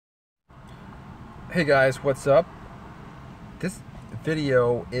Hey guys, what's up? This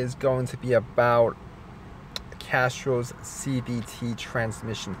video is going to be about Castro's CVT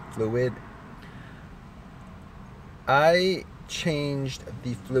transmission fluid. I changed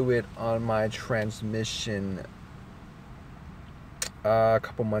the fluid on my transmission a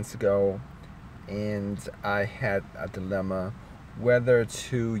couple months ago, and I had a dilemma whether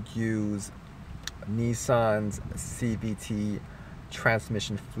to use Nissan's CVT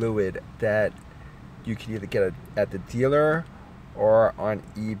transmission fluid that you can either get it at the dealer or on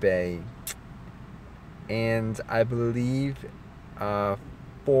eBay. And I believe 4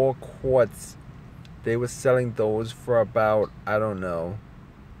 quarts, they were selling those for about, I don't know,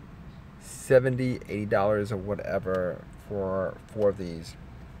 $70, $80 or whatever for 4 of these.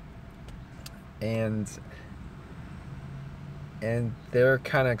 And they're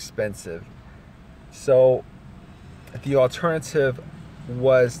kind of expensive. So the alternative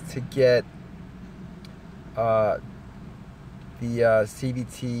was to get the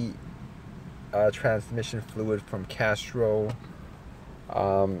CVT transmission fluid from Castro,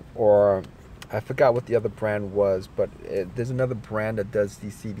 or I forgot what the other brand was, but there's another brand that does the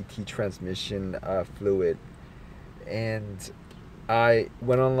CVT transmission fluid. And I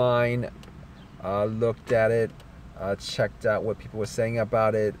went online, looked at it, checked out what people were saying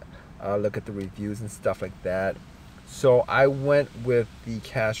about it, look at the reviews and stuff like that. So I went with the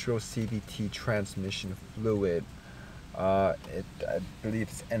Castro CVT transmission fluid. I believe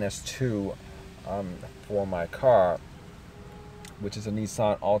it's ns-2 for my car, which is a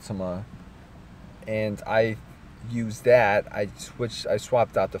Nissan Altima, and I used that. I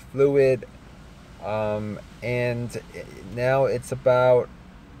swapped out the fluid, and now it's about,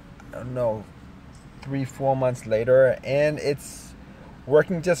 I don't know, 3-4 months later, and it's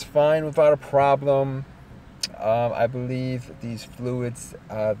working just fine without a problem. I believe these fluids,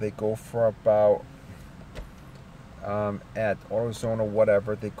 they go for about, at AutoZone or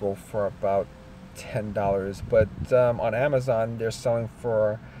whatever, they go for about $10. But on Amazon, they're selling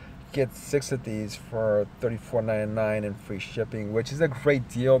for, get 6 of these for $34.99 and free shipping, which is a great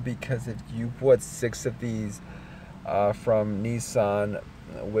deal, because if you bought 6 of these from Nissan,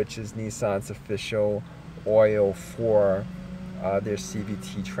 which is Nissan's official oil for their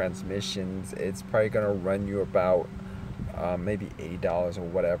CVT transmissions, it's probably going to run you about maybe $80 or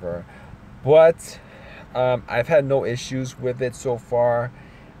whatever. But I've had no issues with it so far.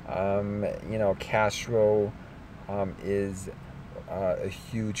 You know, Castro is a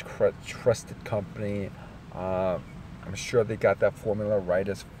huge trusted company. I'm sure they got that formula right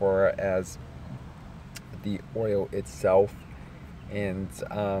as far as the oil itself. And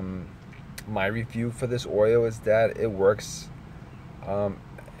my review for this oil is that it works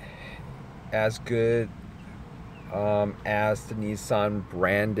as good as the Nissan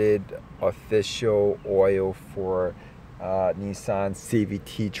branded official oil for Nissan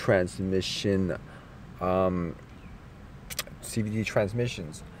CVT transmission, CVT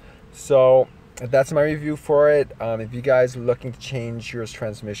transmissions. So that's my review for it. If you guys are looking to change your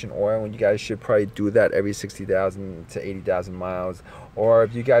transmission oil, and you guys should probably do that every 60,000 to 80,000 miles, or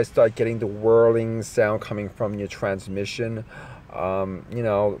if you guys start getting the whirling sound coming from your transmission, you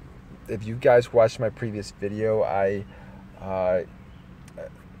know, if you guys watched my previous video, I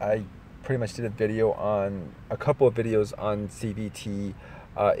pretty much did a couple of videos on CVT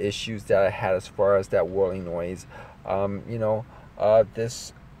issues that I had as far as that whirling noise. You know,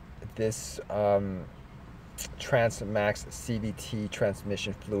 this Transmax CVT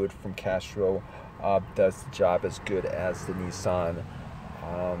transmission fluid from Castro does the job as good as the Nissan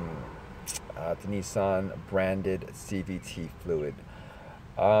branded CVT fluid.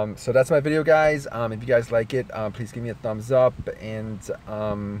 So that's my video, guys. If you guys like it, please give me a thumbs up, and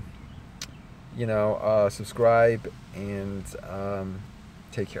you know, subscribe, and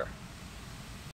take care.